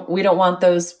 We don't want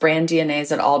those brand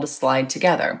DNAs at all to slide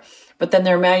together. But then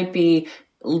there might be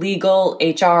legal,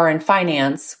 HR, and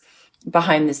finance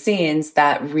behind the scenes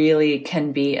that really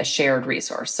can be a shared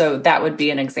resource. So that would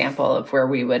be an example of where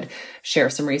we would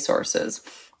share some resources.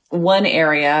 One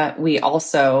area we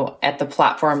also at the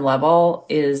platform level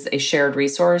is a shared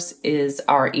resource is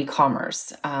our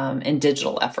e-commerce and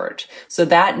digital effort. So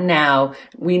that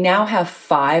we now have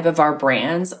 5 of our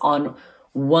brands on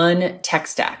one tech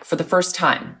stack for the first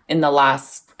time in the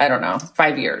last,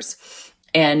 5 years,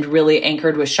 and really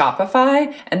anchored with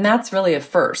Shopify. And that's really a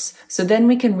first. So then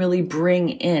we can really bring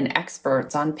in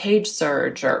experts on page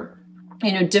search or,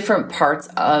 different parts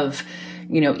of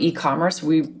e-commerce,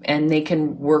 and they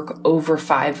can work over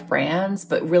 5 brands,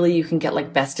 but really you can get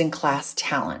like best in class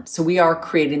talent. So we are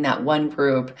creating that one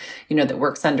group, that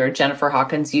works under Jennifer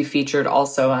Hawkins. You featured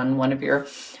also on one of your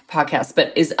podcasts,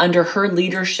 but is under her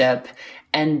leadership.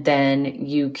 And then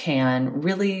you can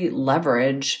really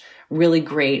leverage really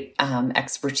great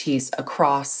expertise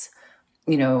across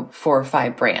 4 or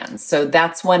 5 brands. So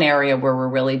that's one area where we're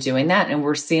really doing that. And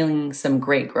we're seeing some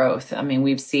great growth. I mean,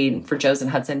 we've seen for Joe's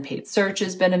and Hudson, paid search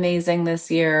has been amazing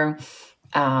this year.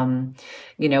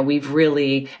 We've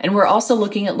really, and we're also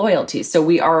looking at loyalty. So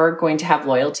we are going to have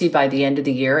loyalty by the end of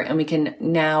the year, and we can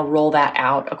now roll that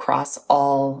out across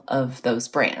all of those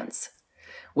brands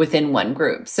within one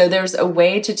group. So there's a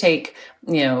way to take,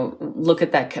 look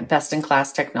at that best in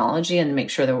class technology and make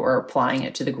sure that we're applying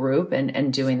it to the group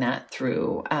and doing that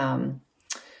through,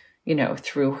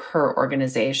 through her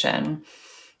organization.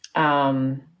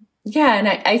 And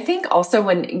I think also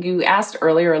when you asked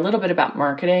earlier a little bit about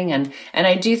marketing, and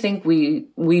I do think we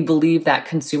believe that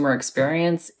consumer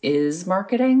experience is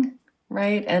marketing.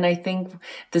 Right. And I think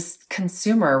this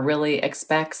consumer really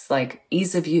expects like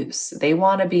ease of use. They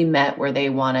want to be met where they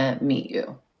want to meet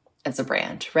you as a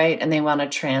brand, right? And they want to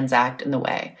transact in the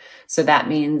way. So that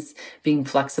means being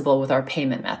flexible with our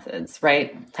payment methods,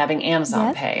 right? Having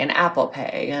Amazon Pay and Apple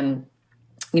Pay and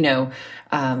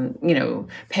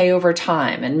pay over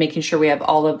time and making sure we have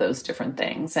all of those different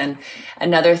things. And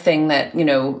another thing that,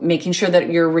 making sure that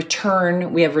we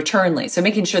have Returnly. So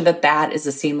making sure that that is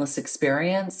a seamless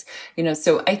experience,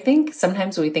 so I think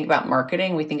sometimes when we think about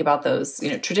marketing, we think about those,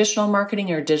 traditional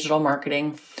marketing or digital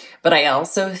marketing. But I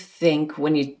also think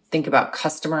when you think about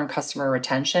customer and customer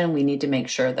retention, we need to make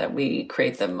sure that we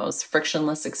create the most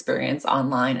frictionless experience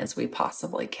online as we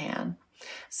possibly can.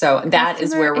 So that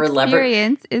is where we're leveraging.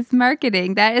 Experience is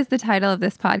marketing. That is the title of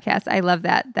this podcast. I love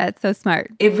that. That's so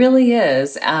smart. It really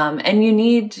is. And you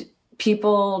need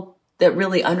people that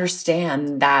really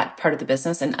understand that part of the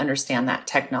business and understand that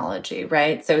technology,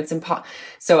 right? So it's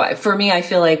So for me, I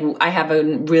feel like I have a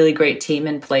really great team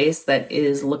in place that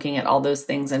is looking at all those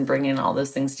things and bringing all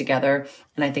those things together.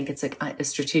 And I think it's a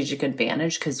strategic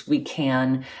advantage because we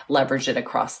can leverage it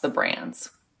across the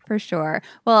brands. For sure.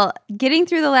 Well, getting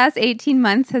through the last 18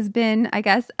 months has been, I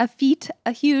guess, a feat,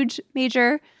 a huge,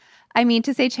 major,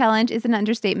 to say challenge is an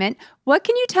understatement. What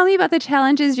can you tell me about the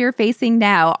challenges you're facing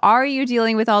now? Are you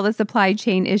dealing with all the supply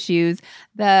chain issues,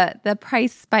 the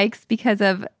price spikes because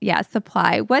of,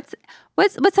 supply? What's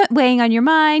weighing on your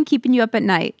mind, keeping you up at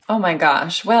night? Oh my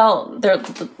gosh. Well,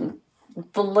 the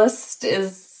list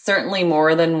is certainly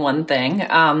more than one thing.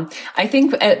 I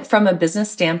think from a business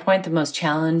standpoint, the most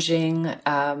challenging,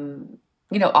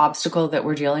 obstacle that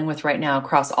we're dealing with right now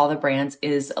across all the brands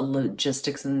is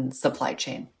logistics and supply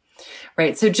chain,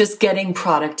 right? So just getting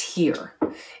product here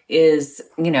is,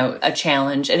 a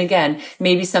challenge. And again,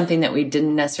 maybe something that we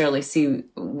didn't necessarily see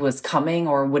was coming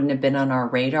or wouldn't have been on our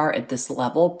radar at this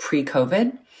level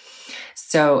pre-COVID.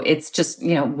 So it's just,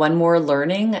 one more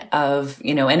learning of,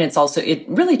 and it's also, it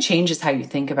really changes how you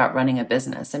think about running a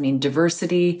business. I mean,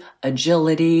 diversity,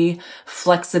 agility,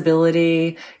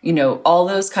 flexibility, all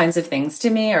those kinds of things to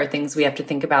me are things we have to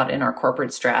think about in our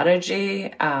corporate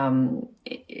strategy.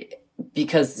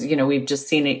 Because, we've just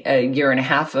seen a year and a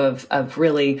half of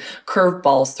really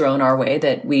curveballs thrown our way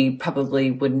that we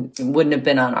probably wouldn't have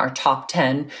been on our top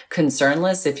 10 concern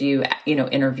list if you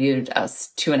interviewed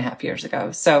us 2.5 years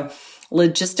ago. So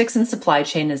logistics and supply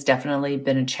chain has definitely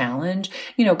been a challenge.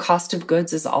 Cost of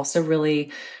goods is also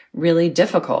really, really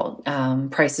difficult.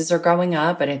 Prices are going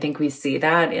up, and I think we see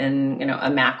that in, a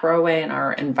macro way in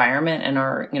our environment and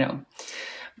our,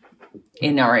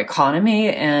 in our economy,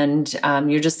 and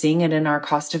you're just seeing it in our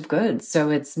cost of goods.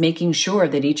 So it's making sure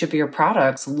that each of your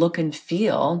products look and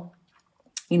feel,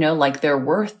 like they're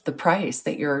worth the price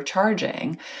that you're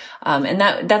charging. And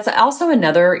that's also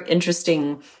another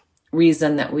interesting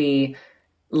reason that we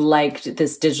liked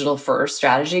this digital first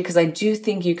strategy because I do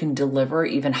think you can deliver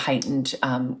even heightened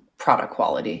product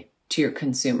quality to your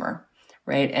consumer,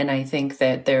 right? And I think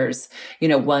that there's,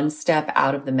 one step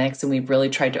out of the mix, and we've really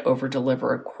tried to over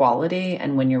deliver quality.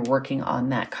 And when you're working on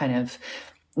that kind of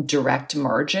direct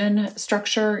margin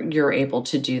structure, you're able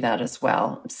to do that as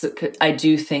well. So I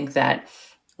do think that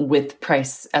with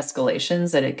price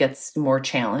escalations that it gets more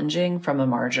challenging from a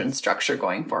margin structure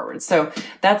going forward. So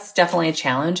that's definitely a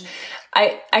challenge.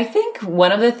 I think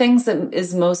one of the things that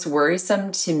is most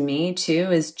worrisome to me too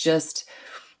is just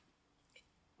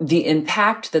the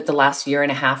impact that the last year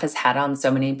and a half has had on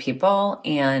so many people.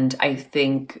 And I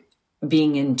think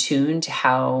being in tune to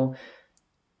how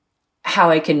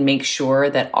I can make sure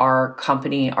that our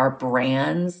company, our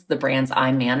brands, the brands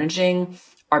I'm managing,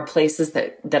 are places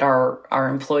that our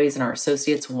employees and our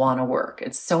associates want to work.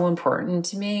 It's so important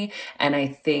to me. And I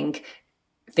think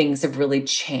things have really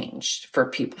changed for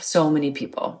people, so many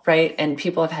people, right? And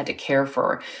people have had to care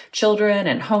for children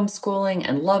and homeschooling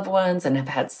and loved ones and have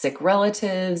had sick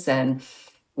relatives and,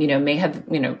 may have,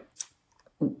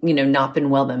 not been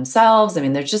well themselves. I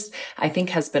mean, there's just, I think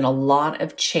has been a lot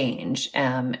of change.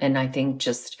 And I think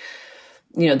just,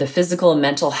 the physical and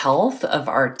mental health of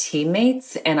our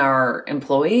teammates and our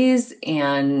employees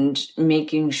and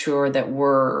making sure that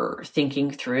we're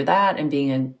thinking through that and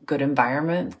being a good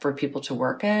environment for people to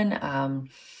work in. And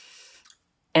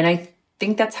I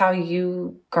think that's how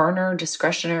you garner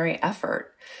discretionary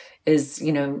effort is,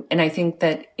 and I think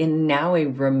that in now a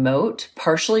remote,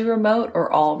 partially remote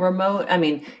or all remote, I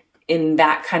mean, in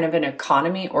that kind of an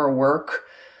economy or work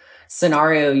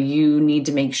scenario, you need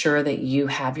to make sure that you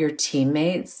have your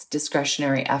teammates'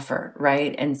 discretionary effort,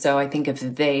 right? And so I think if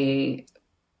they,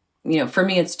 for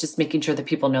me, it's just making sure that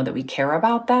people know that we care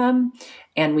about them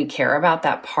and we care about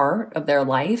that part of their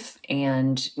life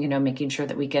and, making sure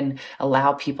that we can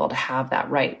allow people to have that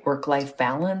right work-life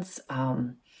balance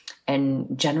and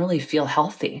generally feel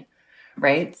healthy.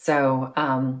 Right. So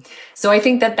I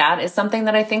think that is something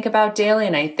that I think about daily.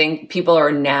 And I think people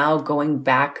are now going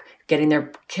back, getting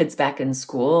their kids back in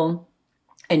school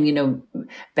and,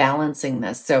 balancing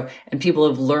this. So, and people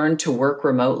have learned to work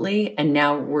remotely and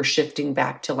now we're shifting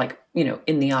back to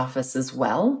in the office as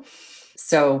well.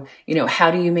 So,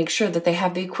 how do you make sure that they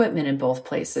have the equipment in both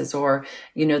places or,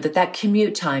 that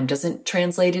commute time doesn't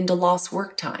translate into lost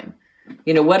work time?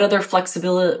 What other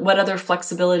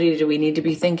flexibility do we need to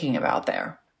be thinking about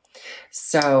there?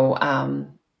 So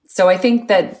I think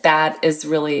that is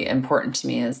really important to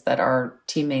me is that our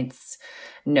teammates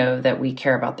know that we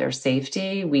care about their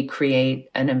safety. We create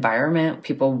an environment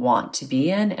people want to be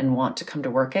in and want to come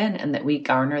to work in, and that we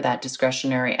garner that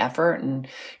discretionary effort. And,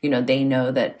 they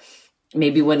know that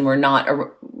maybe when we're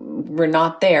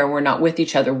not there, we're not with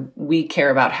each other. We care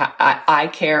about how I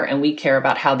care and we care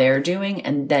about how they're doing.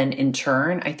 And then in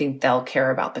turn, I think they'll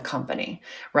care about the company,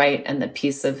 right? And a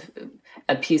piece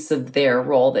of their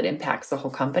role that impacts the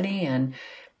whole company. And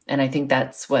I think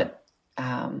that's what's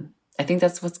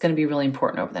going to be really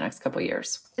important over the next couple of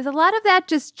years. Is a lot of that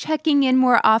just checking in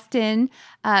more often,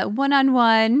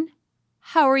 one-on-one?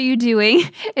 How are you doing?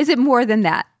 Is it more than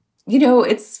that?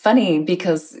 It's funny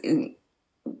because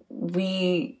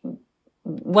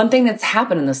one thing that's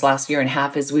happened in this last year and a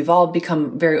half is we've all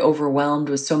become very overwhelmed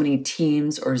with so many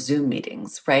Teams or Zoom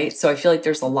meetings, right? So I feel like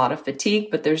there's a lot of fatigue,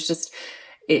 but there's just,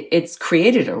 it's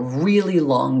created a really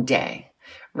long day,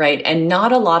 right? And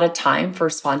not a lot of time for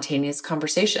spontaneous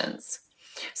conversations.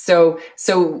 So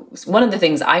one of the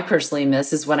things I personally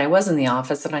miss is when I was in the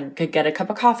office and I could get a cup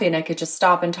of coffee and I could just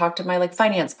stop and talk to my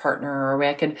finance partner, or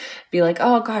I could be like,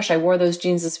 oh gosh, I wore those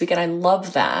jeans this week and I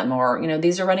love them. Or,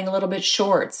 these are running a little bit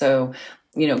short. So,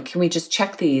 can we just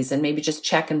check these and maybe just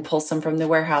check and pull some from the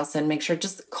warehouse and make sure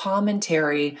just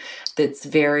commentary that's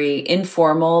very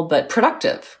informal, but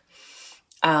productive.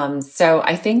 So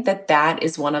I think that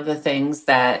is one of the things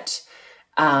that,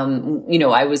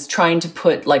 I was trying to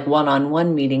put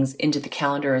one-on-one meetings into the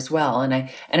calendar as well. And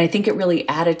I think it really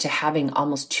added to having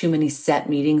almost too many set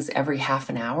meetings every half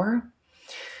an hour.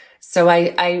 So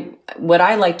what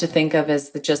I like to think of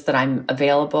is just that I'm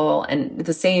available, and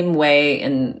the same way.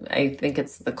 And I think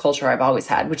it's the culture I've always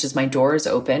had, which is my door is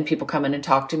open. People come in and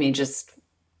talk to me just,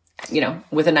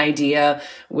 with an idea,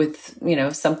 with,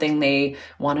 something they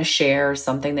want to share,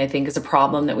 something they think is a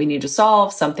problem that we need to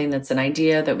solve, something that's an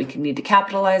idea that we need to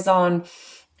capitalize on,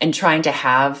 and trying to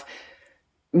have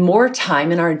more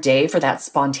time in our day for that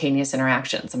spontaneous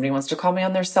interaction. Somebody wants to call me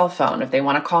on their cell phone. If they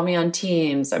want to call me on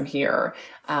Teams, I'm here.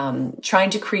 Trying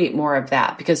to create more of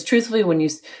that, because truthfully,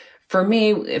 for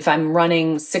me, if I'm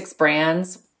running 6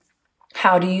 brands,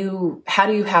 how do you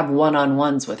have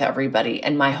one-on-ones with everybody?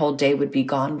 And my whole day would be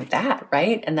gone with that,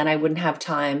 right? And then I wouldn't have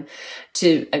time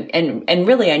to, and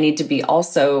really I need to be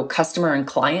also customer and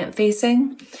client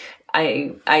facing.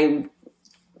 I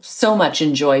so much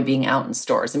enjoy being out in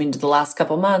stores. I mean, the last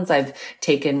couple months, I've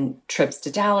taken trips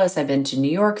to Dallas. I've been to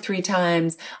New York 3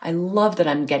 times. I love that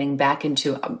I'm getting back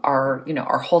into our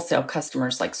wholesale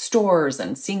customers, like stores,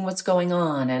 and seeing what's going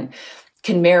on, and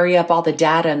can marry up all the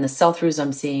data and the sell-throughs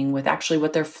I'm seeing with actually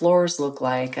what their floors look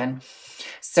like. And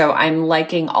so I'm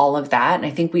liking all of that. And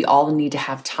I think we all need to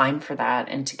have time for that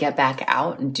and to get back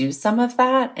out and do some of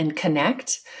that and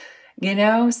connect,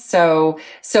 So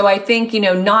I think,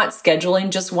 not scheduling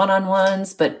just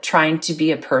one-on-ones, but trying to be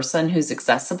a person who's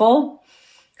accessible,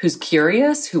 who's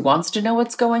curious, who wants to know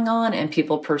what's going on, and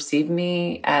people perceive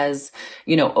me as,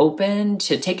 open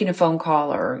to taking a phone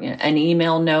call or an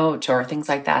email note or things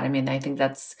like that. I mean, I think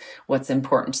that's what's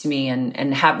important to me.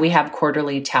 And we have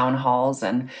quarterly town halls,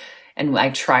 and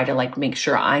I try to make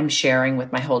sure I'm sharing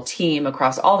with my whole team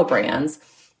across all the brands,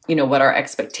 what our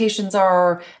expectations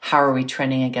are, how are we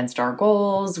trending against our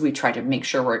goals. We try to make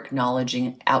sure we're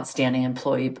acknowledging outstanding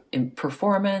employee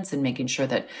performance and making sure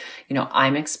that,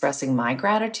 I'm expressing my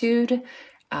gratitude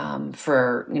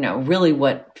for, really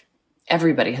what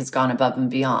everybody has gone above and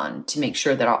beyond to make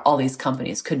sure that all these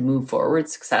companies could move forward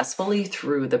successfully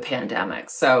through the pandemic.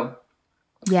 So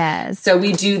yes. So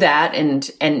we do that.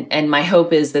 And my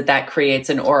hope is that creates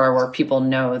an aura where people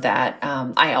know that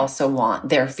I also want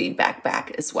their feedback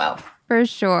back as well. For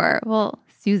sure. Well,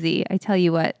 Suzy, I tell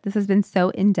you what, this has been so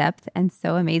in-depth and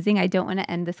so amazing. I don't want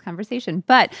to end this conversation,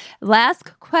 but last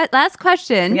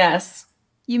question. Yes.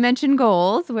 You mentioned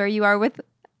goals, where you are with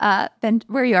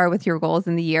your goals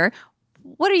in the year.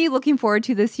 What are you looking forward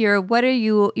to this year? What are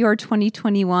your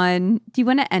 2021? Do you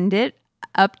want to end it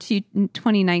up to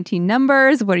 2019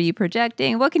 numbers? What are you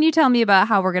projecting? What can you tell me about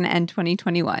how we're going to end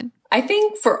 2021? I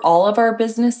think for all of our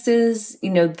businesses,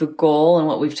 the goal and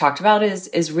what we've talked about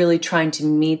is really trying to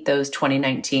meet those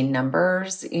 2019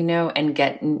 numbers, and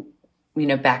get,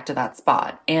 back to that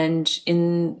spot. And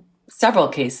in several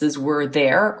cases, we're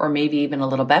there or maybe even a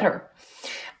little better.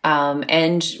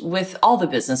 And with all the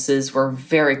businesses, we're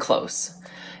very close.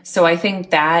 So I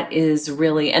think that is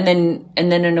really, and then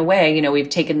in a way, we've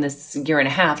taken this year and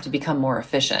a half to become more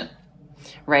efficient,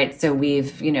 right? So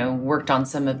we've, worked on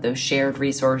some of those shared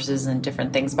resources and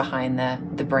different things behind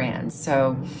the brands.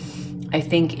 So I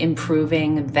think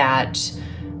improving that,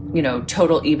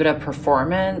 total EBITDA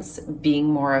performance, being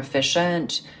more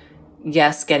efficient,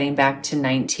 yes, getting back to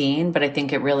 19, but I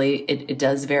think it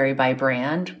does vary by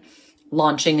brand.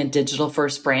 Launching a digital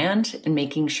first brand and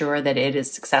making sure that it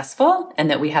is successful and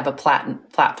that we have a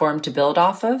platform to build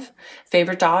off of.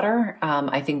 Favorite Daughter,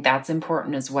 I think that's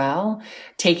important as well.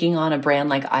 Taking on a brand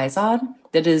like Izod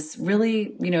that is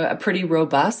really, a pretty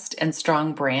robust and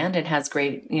strong brand and has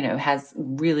great, has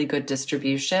really good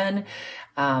distribution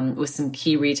with some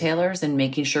key retailers, and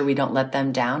making sure we don't let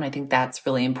them down. I think that's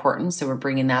really important. So we're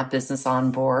bringing that business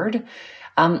on board.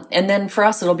 And then for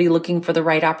us, it'll be looking for the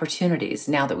right opportunities.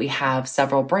 Now that we have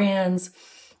several brands,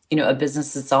 a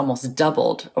business that's almost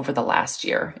doubled over the last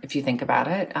year, if you think about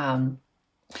it.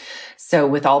 So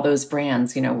with all those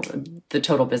brands, the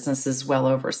total business is well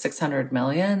over 600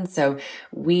 million. So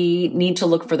we need to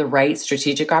look for the right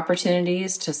strategic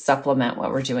opportunities to supplement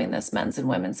what we're doing this men's and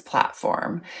women's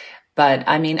platform. But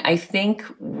I mean, I think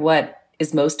what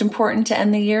is most important to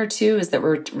end the year too is that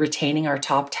we're retaining our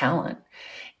top talent.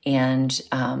 And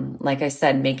like I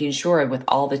said, making sure with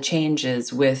all the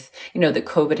changes with, that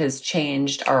COVID has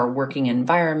changed our working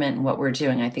environment and what we're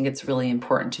doing, I think it's really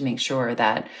important to make sure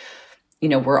that,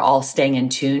 we're all staying in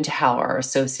tune to how our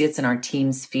associates and our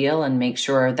teams feel, and make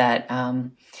sure that,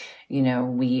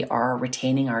 we are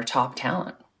retaining our top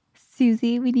talent.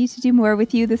 Suzy, we need to do more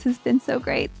with you. This has been so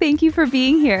great. Thank you for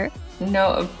being here. No,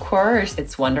 of course.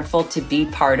 It's wonderful to be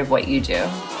part of what you do.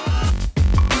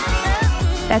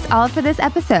 That's all for this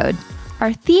episode.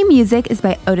 Our theme music is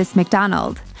by Otis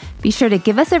McDonald. Be sure to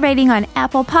give us a rating on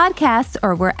Apple Podcasts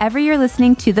or wherever you're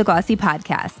listening to the Glossy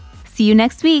podcast. See you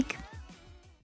next week.